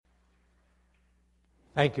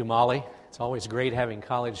Thank you, Molly. It's always great having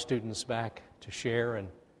college students back to share, and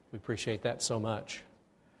we appreciate that so much.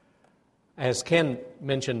 As Ken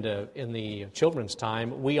mentioned in the children's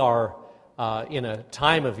time, we are in a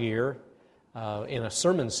time of year, in a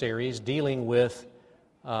sermon series, dealing with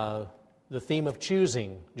the theme of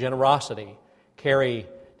choosing, generosity. Carrie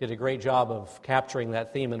did a great job of capturing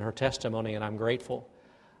that theme in her testimony, and I'm grateful.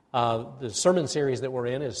 The sermon series that we're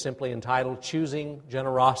in is simply entitled Choosing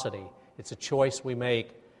Generosity. It's a choice we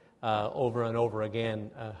make over and over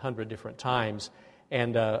again 100 different times.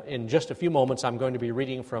 And in just a few moments, I'm going to be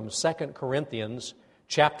reading from 2 Corinthians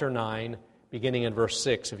chapter 9, beginning in verse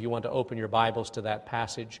 6. If you want to open your Bibles to that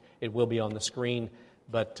passage, it will be on the screen.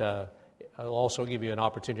 But I'll also give you an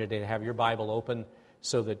opportunity to have your Bible open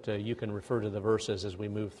so that you can refer to the verses as we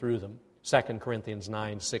move through them. 2 Corinthians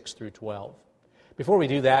 9, 6 through 12. Before we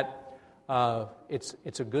do that,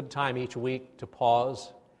 it's a good time each week to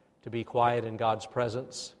pause, to be quiet in God's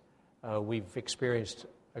presence. We've experienced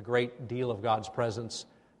a great deal of God's presence,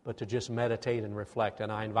 but to just meditate and reflect.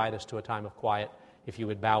 And I invite us to a time of quiet. If you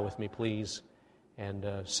would bow with me, please, and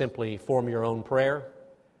simply form your own prayer,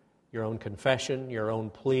 your own confession, your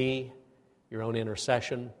own plea, your own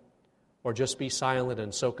intercession, or just be silent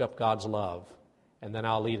and soak up God's love. And then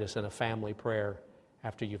I'll lead us in a family prayer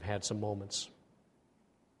after you've had some moments.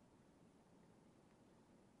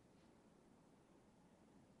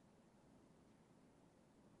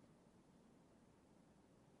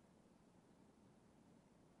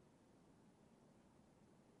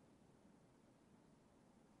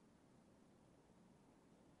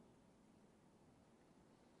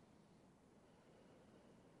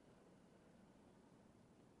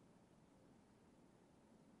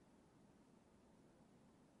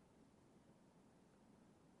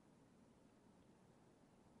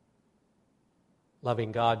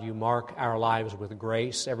 Loving God, you mark our lives with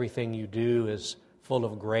grace. Everything you do is full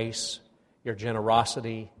of grace. Your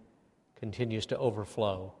generosity continues to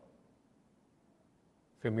overflow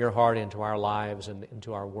from your heart into our lives and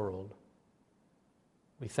into our world.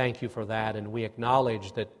 We thank you for that, and we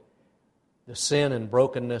acknowledge that the sin and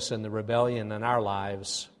brokenness and the rebellion in our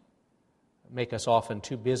lives make us often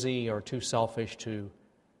too busy or too selfish to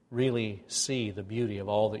really see the beauty of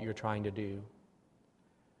all that you're trying to do.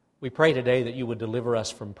 We pray today that you would deliver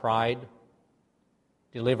us from pride,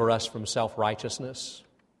 deliver us from self-righteousness,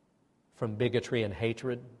 from bigotry and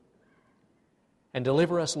hatred, and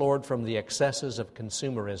deliver us, Lord, from the excesses of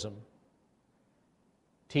consumerism.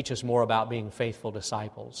 Teach us more about being faithful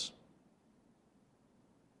disciples.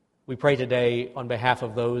 We pray today on behalf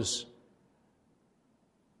of those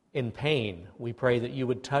in pain. We pray that you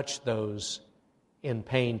would touch those in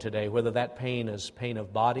pain today, whether that pain is pain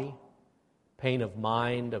of body, pain of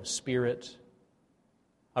mind, of spirit,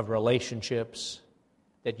 of relationships,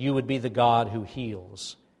 that you would be the God who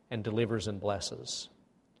heals and delivers and blesses.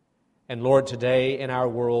 And Lord, today in our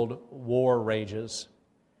world, war rages,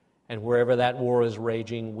 and wherever that war is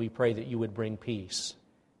raging, we pray that you would bring peace,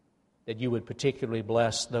 that you would particularly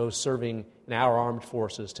bless those serving in our armed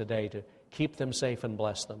forces today to keep them safe and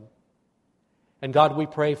bless them. And God, we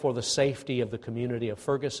pray for the safety of the community of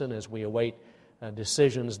Ferguson as we await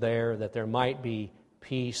decisions there, that there might be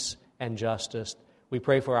peace and justice. We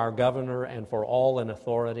pray for our governor and for all in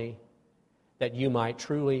authority, that you might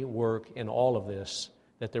truly work in all of this,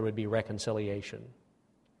 that there would be reconciliation.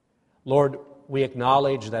 Lord, we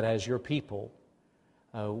acknowledge that as your people,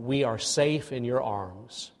 we are safe in your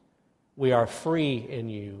arms. We are free in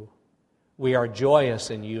you. We are joyous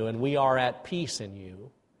in you, and we are at peace in you.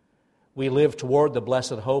 We live toward the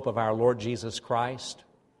blessed hope of our Lord Jesus Christ.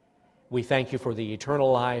 We thank you for the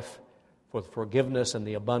eternal life, for the forgiveness and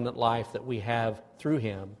the abundant life that we have through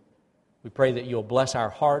him. We pray that you'll bless our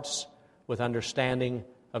hearts with understanding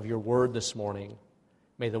of your word this morning.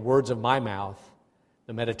 May the words of my mouth,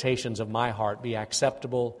 the meditations of my heart be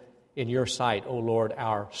acceptable in your sight, O Lord,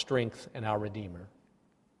 our strength and our Redeemer.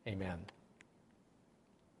 Amen.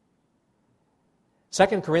 2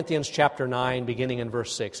 Corinthians chapter 9, beginning in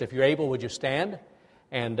verse 6. If you're able, would you stand?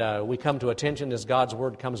 And we come to attention as God's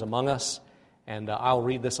word comes among us. And I'll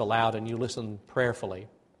read this aloud and you listen prayerfully.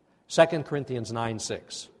 2 Corinthians 9,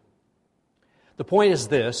 6. The point is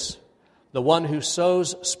this: the one who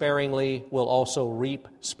sows sparingly will also reap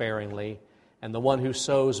sparingly, and the one who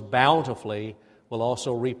sows bountifully will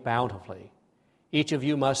also reap bountifully. Each of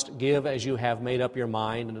you must give as you have made up your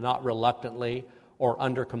mind, and not reluctantly or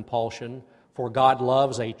under compulsion, for God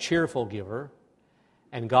loves a cheerful giver.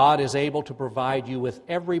 And God is able to provide you with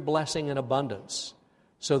every blessing in abundance,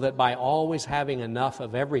 so that by always having enough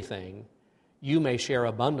of everything, you may share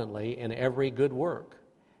abundantly in every good work.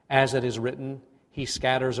 As it is written, He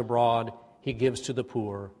scatters abroad, he gives to the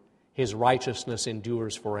poor. His righteousness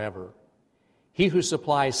endures forever. He who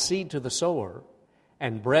supplies seed to the sower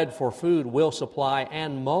and bread for food will supply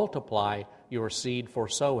and multiply your seed for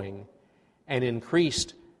sowing and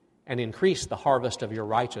increase the harvest of your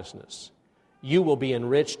righteousness. You will be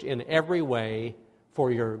enriched in every way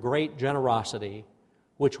for your great generosity,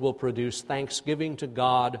 which will produce thanksgiving to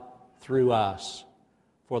God through us.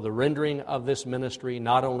 For the rendering of this ministry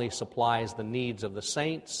not only supplies the needs of the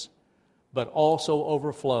saints, but also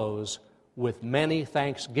overflows with many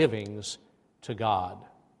thanksgivings to God.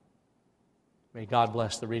 May God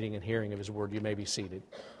bless the reading and hearing of His word. You may be seated.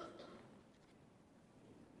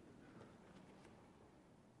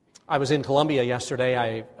 I was in Columbia yesterday.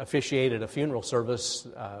 I officiated a funeral service.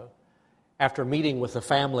 After meeting with the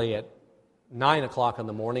family at 9 o'clock in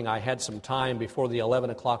the morning, I had some time before the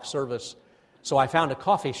 11 o'clock service. So I found a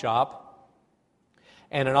coffee shop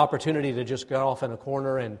and an opportunity to just get off in a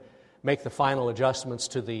corner and make the final adjustments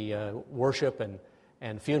to the worship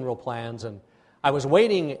and funeral plans. And I was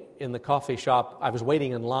waiting in the coffee shop. I was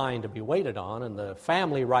waiting in line to be waited on, and the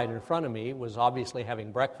family right in front of me was obviously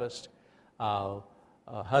having breakfast.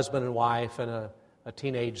 A husband and wife and a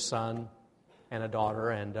teenage son and a daughter.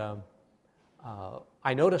 And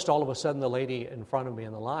I noticed all of a sudden the lady in front of me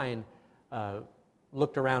in the line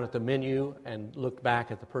looked around at the menu and looked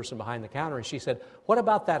back at the person behind the counter, and she said, "What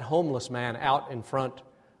about that homeless man out in front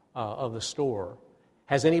of the store?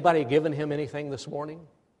 Has anybody given him anything this morning?"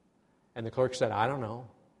 And the clerk said, "I don't know."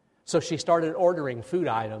 So she started ordering food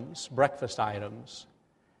items, breakfast items,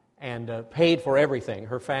 and paid for everything,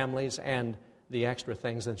 her family's and the extra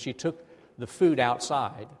things. And she took the food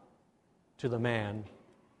outside to the man,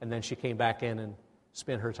 and then she came back in and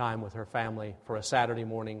spent her time with her family for a Saturday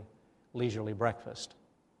morning leisurely breakfast.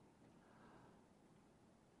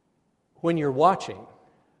 When you're watching,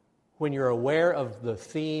 when you're aware of the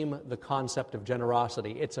theme, the concept of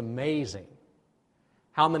generosity, it's amazing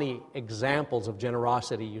how many examples of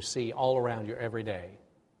generosity you see all around you every day.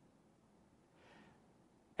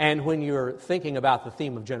 And when you're thinking about the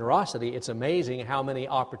theme of generosity, it's amazing how many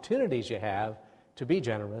opportunities you have to be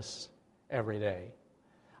generous every day.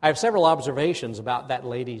 I have several observations about that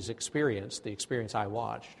lady's experience, the experience I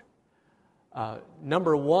watched.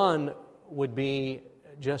 Number one would be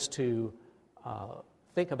just to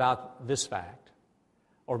think about this fact,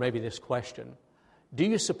 or maybe this question. Do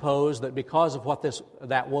you suppose that because of what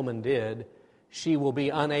that woman did, she will be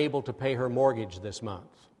unable to pay her mortgage this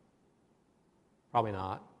month? Probably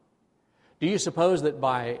not. Do you suppose that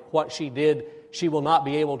by what she did, she will not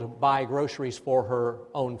be able to buy groceries for her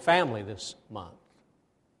own family this month?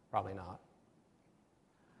 Probably not.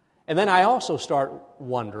 And then I also start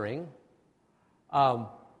wondering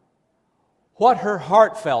what her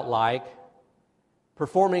heart felt like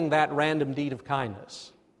performing that random deed of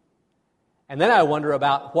kindness. And then I wonder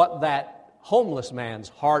about what that homeless man's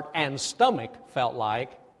heart and stomach felt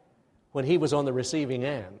like when he was on the receiving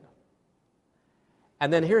end.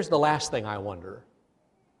 And then here's the last thing I wonder.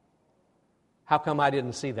 How come I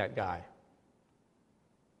didn't see that guy?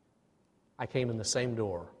 I came in the same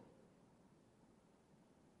door.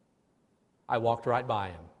 I walked right by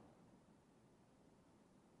him.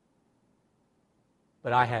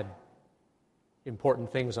 But I had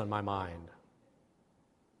important things on my mind.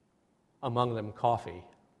 Among them, coffee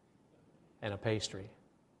and a pastry.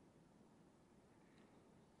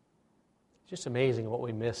 It's just amazing what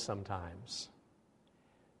we miss sometimes.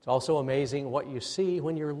 It's also amazing what you see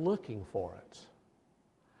when you're looking for it.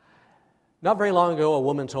 Not very long ago, a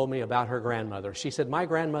woman told me about her grandmother. She said, "My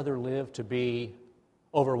grandmother lived to be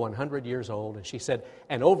over 100 years old." And she said,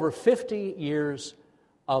 and over 50 years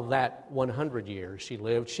of that 100 years she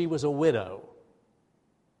lived, she was a widow.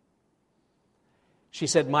 She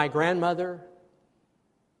said, "My grandmother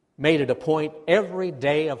made it a point every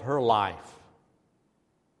day of her life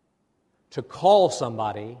to call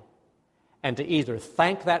somebody and to either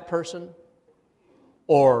thank that person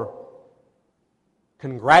or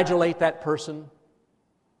congratulate that person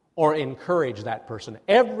or encourage that person.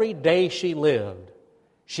 Every day she lived,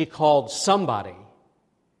 she called somebody,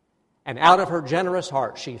 and out of her generous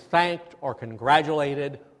heart, she thanked or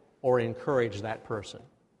congratulated or encouraged that person."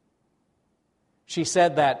 She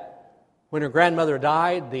said that when her grandmother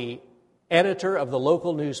died, the editor of the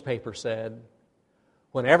local newspaper said,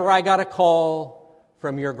 "Whenever I got a call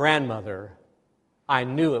from your grandmother, I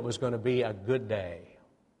knew it was going to be a good day."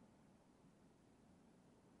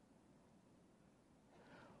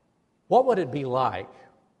 What would it be like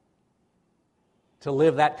to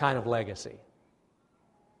live that kind of legacy?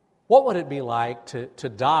 What would it be like to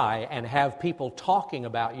die and have people talking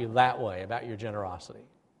about you that way, about your generosity?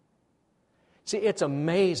 See, it's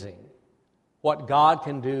amazing what God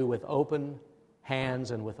can do with open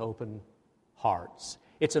hands and with open hearts.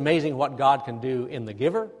 It's amazing what God can do in the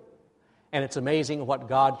giver, and it's amazing what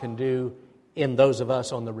God can do in those of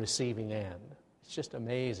us on the receiving end. It's just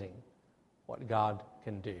amazing what God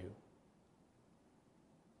can do.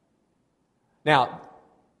 Now,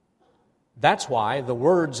 that's why the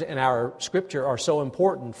words in our Scripture are so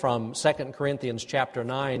important from 2 Corinthians chapter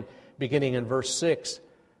 9, beginning in verse 6.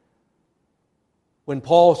 When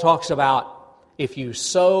Paul talks about, if you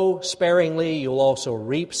sow sparingly, you'll also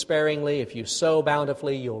reap sparingly. If you sow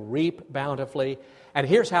bountifully, you'll reap bountifully. And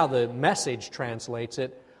here's how the Message translates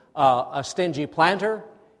it. A stingy planter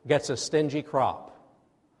gets a stingy crop.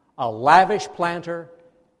 A lavish planter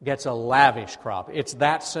gets a lavish crop. It's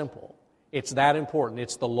that simple. It's that important.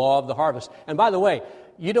 It's the law of the harvest. And by the way,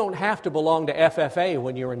 you don't have to belong to FFA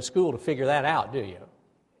when you're in school to figure that out, do you?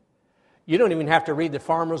 You don't even have to read the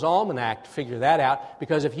Farmer's Almanac to figure that out,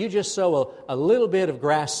 because if you just sow a little bit of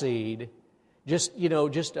grass seed, just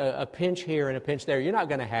a pinch here and a pinch there, you're not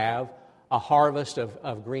going to have a harvest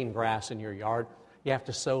of green grass in your yard. You have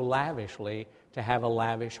to sow lavishly to have a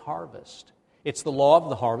lavish harvest. It's the law of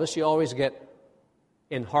the harvest. You always get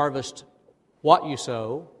in harvest what you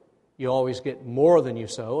sow. You always get more than you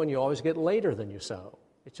sow, and you always get later than you sow.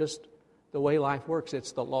 It's just the way life works.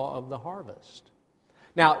 It's the law of the harvest.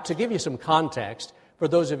 Now, to give you some context, for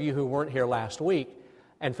those of you who weren't here last week,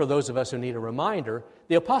 and for those of us who need a reminder,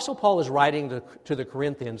 the Apostle Paul is writing to the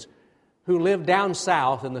Corinthians who live down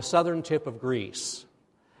south in the southern tip of Greece.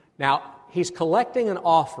 Now, he's collecting an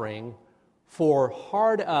offering for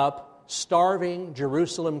hard-up, starving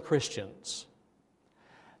Jerusalem Christians.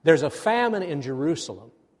 There's a famine in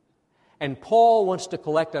Jerusalem, and Paul wants to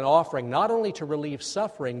collect an offering not only to relieve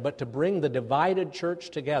suffering, but to bring the divided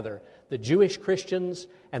church together. The Jewish Christians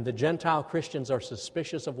and the Gentile Christians are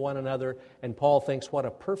suspicious of one another, and Paul thinks, what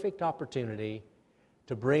a perfect opportunity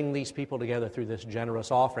to bring these people together through this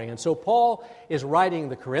generous offering. And so Paul is writing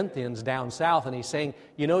the Corinthians down south, and he's saying,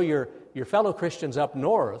 your fellow Christians up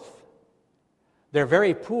north, they're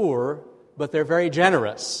very poor, but they're very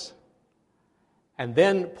generous. And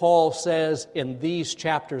then Paul says in these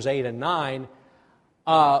chapters 8 and 9,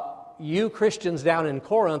 you Christians down in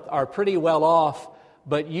Corinth are pretty well off,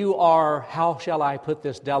 but you are, how shall I put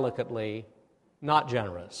this delicately, not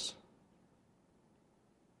generous.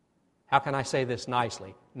 How can I say this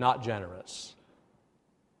nicely? Not generous.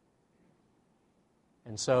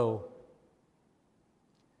 And so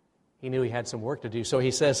he knew he had some work to do. So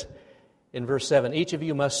he says in verse 7, each of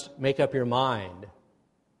you must make up your mind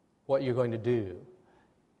what you're going to do.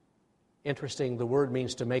 Interesting, the word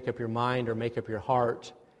means to make up your mind or make up your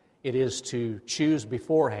heart. It is to choose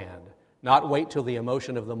beforehand, not wait till the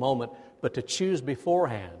emotion of the moment, but to choose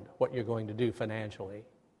beforehand what you're going to do financially.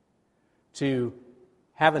 To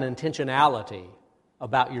have an intentionality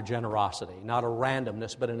about your generosity, not a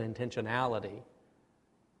randomness, but an intentionality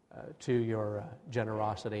to your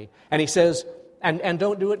generosity. And he says, and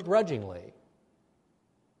don't do it grudgingly.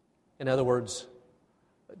 In other words,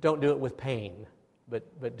 don't do it with pain,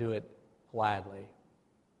 but do it gladly.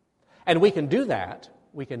 And we can do that.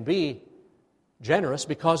 We can be generous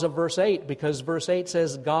because of verse 8, because verse 8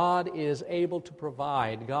 says God is able to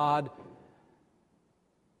provide. God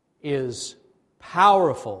is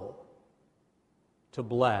powerful to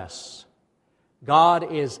bless.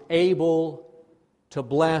 God is able to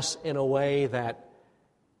bless in a way that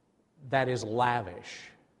is lavish.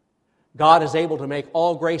 God is able to make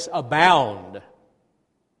all grace abound.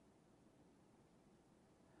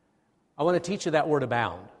 I want to teach you that word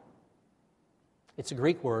abound. It's a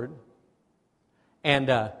Greek word.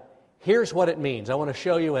 And here's what it means. I want to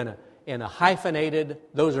show you in a hyphenated,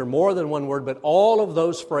 those are more than one word, but all of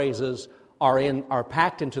those phrases are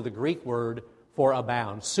packed into the Greek word for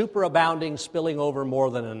abound. Superabounding, spilling over,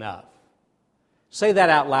 more than enough. Say that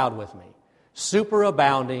out loud with me.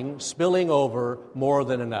 Superabounding, spilling over, more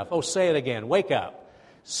than enough. Oh, say it again. Wake up.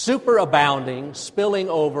 Superabounding, spilling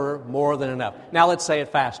over, more than enough. Now let's say it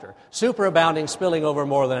faster. Superabounding, spilling over,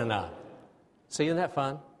 more than enough. See, isn't that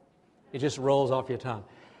fun? It just rolls off your tongue.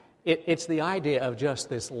 It's the idea of just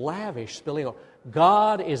this lavish spilling over.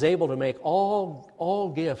 God is able to make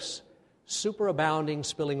all gifts superabounding,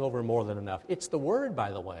 spilling over, more than enough. It's the word,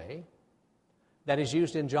 by the way, that is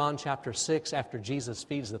used in John chapter 6 after Jesus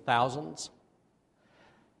feeds the thousands.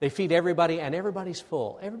 They feed everybody, and everybody's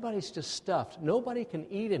full. Everybody's just stuffed. Nobody can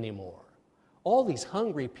eat anymore. All these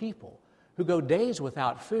hungry people who go days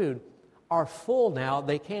without food are full now.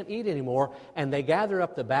 They can't eat anymore, and they gather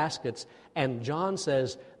up the baskets, and John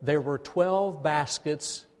says there were 12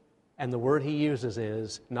 baskets, and the word he uses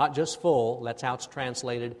is not just full, that's how it's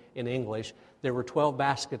translated in English. There were 12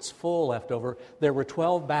 baskets full left over. There were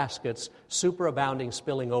 12 baskets superabounding,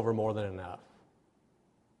 spilling over more than enough.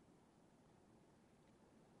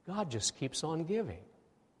 God just keeps on giving.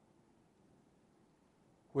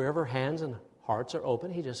 Wherever hands and hearts are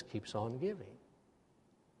open, He just keeps on giving.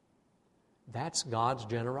 That's God's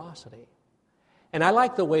generosity. And I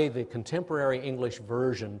like the way the contemporary English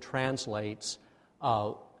version translates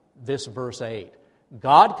this verse 8.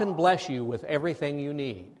 God can bless you with everything you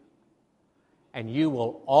need, and you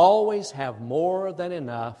will always have more than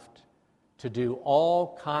enough to do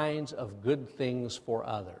all kinds of good things for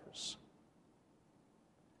others.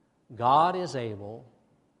 God is able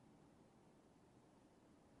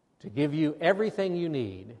to give you everything you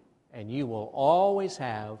need, and you will always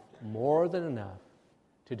have more than enough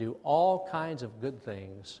to do all kinds of good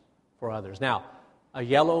things for others. Now, a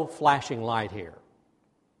yellow flashing light here.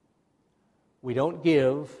 We don't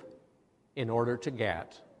give in order to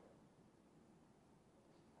get.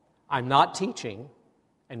 I'm not teaching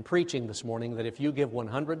and preaching this morning that if you give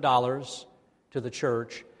 $100 to the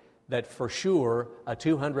church, that for sure a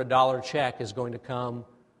 $200 check is going to come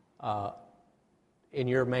in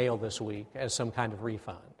your mail this week as some kind of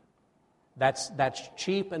refund. That's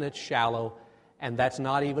cheap and it's shallow, and that's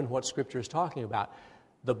not even what Scripture is talking about.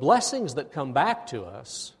 The blessings that come back to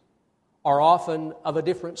us are often of a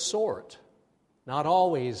different sort, not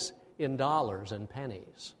always in dollars and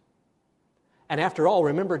pennies. And after all,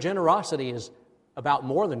 remember, generosity is about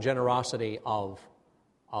more than generosity of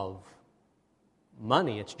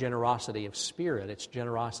money. It's generosity of spirit. It's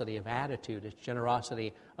generosity of attitude. It's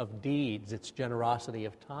generosity of deeds. It's generosity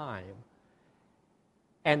of time.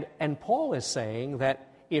 And Paul is saying that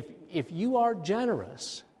if you are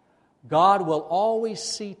generous, God will always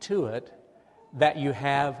see to it that you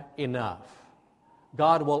have enough.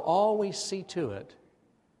 God will always see to it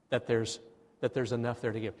that there's enough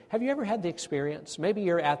there to give. Have you ever had the experience? Maybe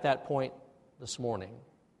you're at that point this morning.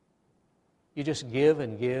 You just give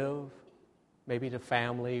and give, maybe to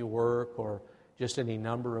family, work, or just any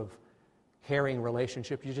number of caring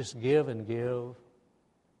relationships. You just give and give,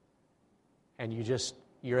 and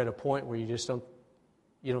you're at a point where you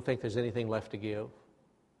don't think there's anything left to give.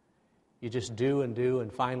 You just do,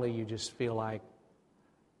 and finally you just feel like,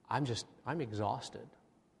 I'm exhausted.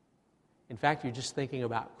 In fact, you're just thinking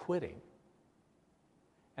about quitting.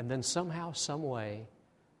 And then somehow, some way,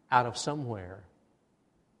 out of somewhere,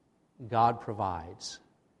 God provides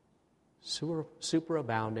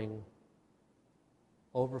superabounding,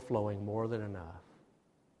 overflowing, more than enough.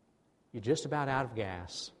 You're just about out of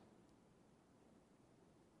gas,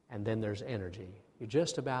 and then there's energy. You're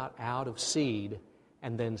just about out of seed,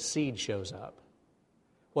 and then seed shows up.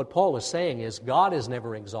 What Paul is saying is God is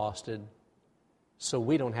never exhausted, so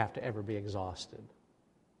we don't have to ever be exhausted.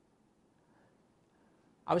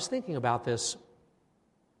 I was thinking about this,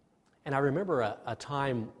 and I remember a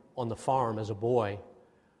time on the farm as a boy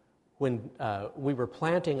when we were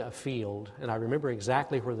planting a field, and I remember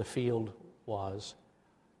exactly where the field was,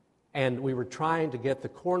 and we were trying to get the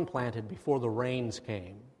corn planted before the rains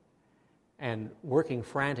came, and working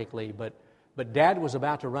frantically, but Dad was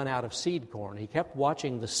about to run out of seed corn. He kept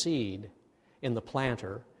watching the seed in the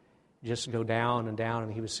planter just go down and down,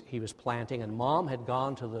 and he was planting, and Mom had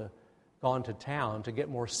gone to town to get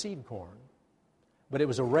more seed corn. But it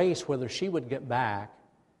was a race whether she would get back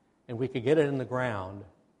and we could get it in the ground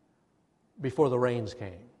before the rains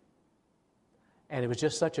came. And it was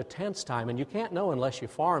just such a tense time, and you can't know unless you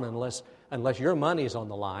farm, unless your money's on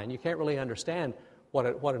the line. You can't really understand what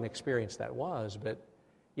an experience that was. But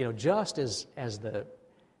just as the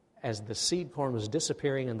seed corn was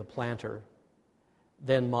disappearing in the planter,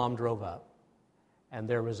 then Mom drove up, and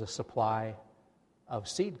there was a supply of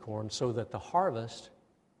seed corn so that the harvest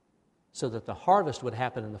would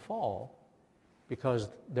happen in the fall, because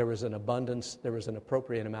there was an abundance, there was an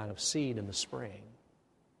appropriate amount of seed in the spring.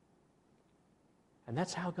 And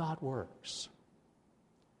that's how God works.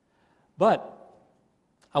 But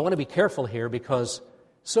I want to be careful here, because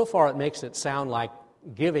so far it makes it sound like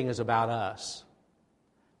giving is about us,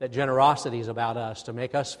 that generosity is about us, to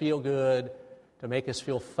make us feel good, to make us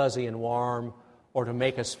feel fuzzy and warm, or to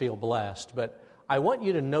make us feel blessed. But I want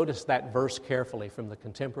you to notice that verse carefully from the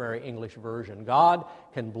contemporary English version. God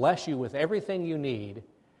can bless you with everything you need.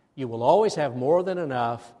 You will always have more than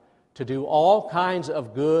enough to do all kinds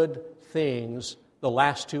of good things. The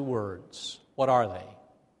last two words, what are they?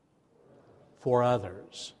 For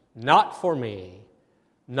others. Not for me,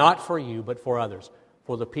 not for you, but for others.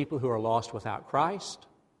 For the people who are lost without Christ,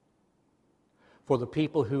 for the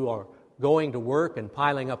people who are going to work and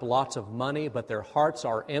piling up lots of money, but their hearts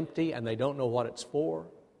are empty and they don't know what it's for.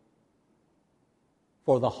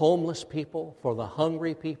 for the homeless people, for the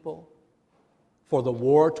hungry people, for the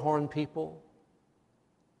war-torn people,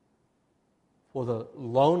 for the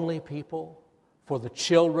lonely people, for the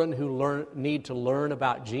children who need to learn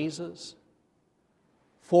about Jesus,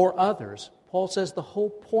 for others. Paul says the whole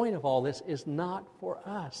point of all this is not for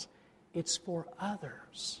us, it's for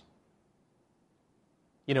others.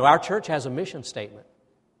 You know, our church has a mission statement.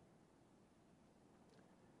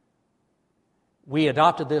 We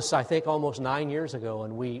adopted this, I think, almost 9 years ago,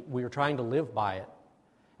 and we are trying to live by it.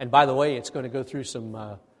 And by the way, it's going to go through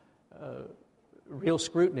some real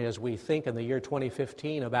scrutiny as we think in the year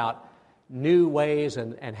 2015 about new ways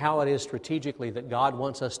and how it is strategically that God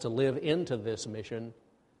wants us to live into this mission,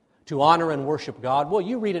 to honor and worship God. Well,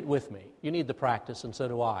 you read it with me. You need the practice, and so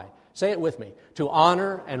do I. Say it with me. To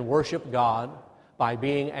honor and worship God by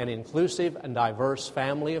being an inclusive and diverse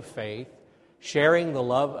family of faith, sharing the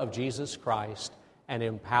love of Jesus Christ, and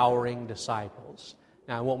empowering disciples.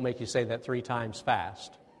 Now, I won't make you say that 3 times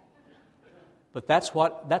fast, but that's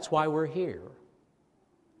why we're here.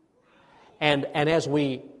 And as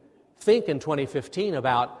we think in 2015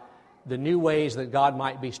 about the new ways that God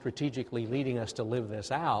might be strategically leading us to live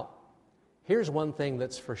this out, here's one thing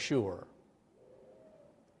that's for sure.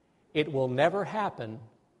 It will never happen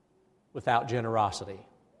without generosity.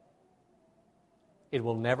 It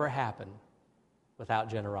will never happen without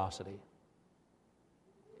generosity.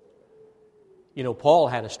 You know, Paul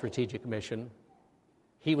had a strategic mission.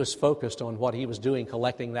 He was focused on what he was doing,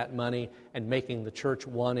 collecting that money and making the church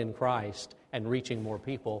one in Christ and reaching more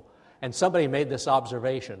people. And somebody made this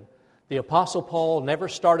observation. The Apostle Paul never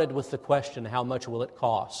started with the question, how much will it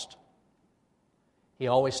cost? He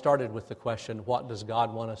always started with the question, what does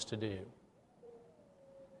God want us to do?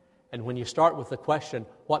 And when you start with the question,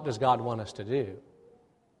 what does God want us to do?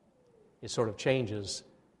 It sort of changes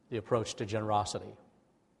the approach to generosity.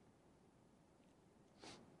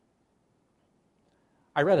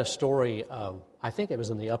 I read a story, I think it was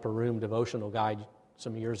in the Upper Room devotional guide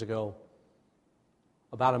some years ago,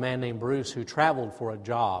 about a man named Bruce who traveled for a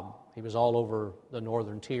job. He was all over the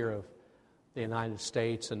northern tier of the United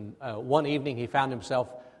States, and one evening he found himself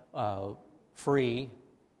free,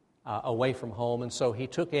 away from home, and so he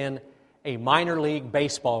took in a minor league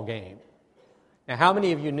baseball game. Now, how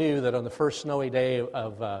many of you knew that on the first snowy day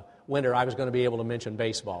of winter I was going to be able to mention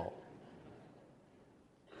baseball?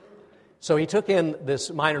 So he took in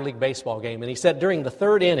this minor league baseball game, and he said during the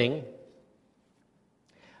 3rd inning,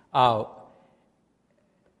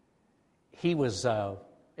 it was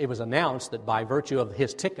announced that by virtue of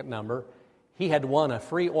his ticket number, he had won a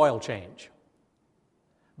free oil change.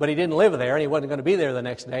 But he didn't live there, and he wasn't going to be there the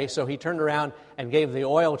next day, so he turned around and gave the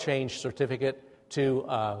oil change certificate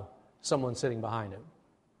to someone sitting behind him.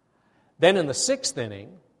 Then in the 6th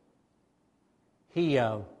inning, he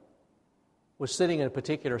was sitting in a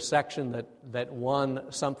particular section that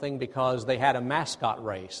won something because they had a mascot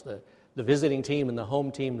race. The visiting team and the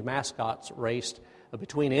home team mascots raced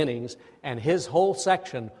between innings, and his whole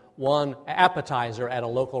section won appetizer at a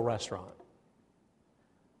local restaurant.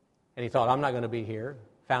 And he thought, I'm not going to be here.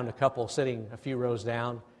 Found a couple sitting a few rows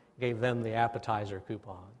down, gave them the appetizer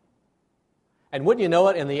coupon. And wouldn't you know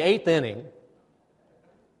it, in the 8th inning,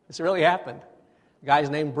 this really happened. The guy's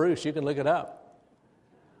named Bruce, you can look it up.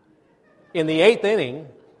 In the 8th inning,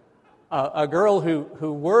 a girl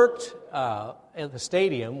who worked at the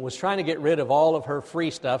stadium was trying to get rid of all of her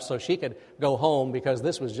free stuff so she could go home because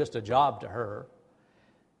this was just a job to her.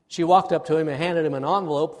 She walked up to him and handed him an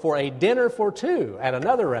envelope for a dinner for 2 at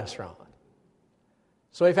another restaurant.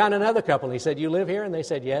 So he found another couple, and he said, you live here? And they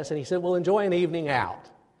said, yes. And he said, well, enjoy an evening out.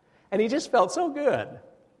 And he just felt so good.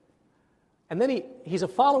 And then he's a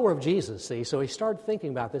follower of Jesus, see, so he started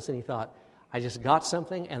thinking about this, and he thought, I just got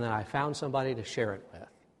something, and then I found somebody to share it with.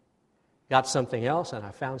 Got something else, and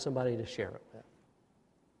I found somebody to share it with.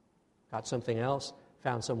 Got something else,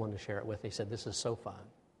 found someone to share it with. He said, this is so fun.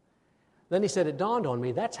 Then he said, it dawned on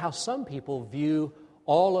me, that's how some people view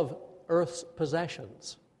all of earth's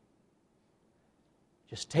possessions.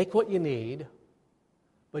 Just take what you need,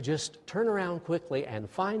 but just turn around quickly and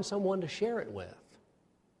find someone to share it with.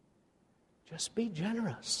 Just be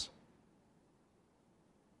generous.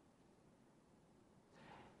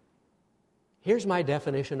 Here's my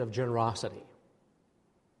definition of generosity.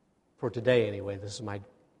 For today, anyway, this is my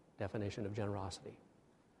definition of generosity.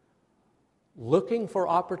 Looking for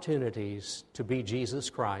opportunities to be Jesus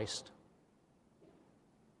Christ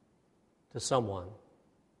to someone.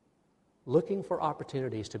 Looking for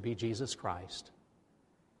opportunities to be Jesus Christ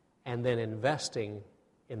and then investing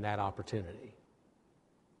in that opportunity.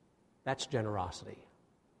 That's generosity.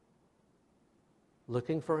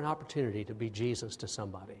 Looking for an opportunity to be Jesus to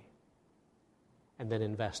somebody and then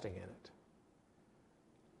investing in it.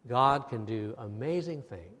 God can do amazing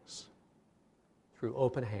things through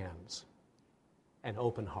open hands and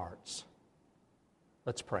open hearts.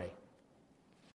 Let's pray.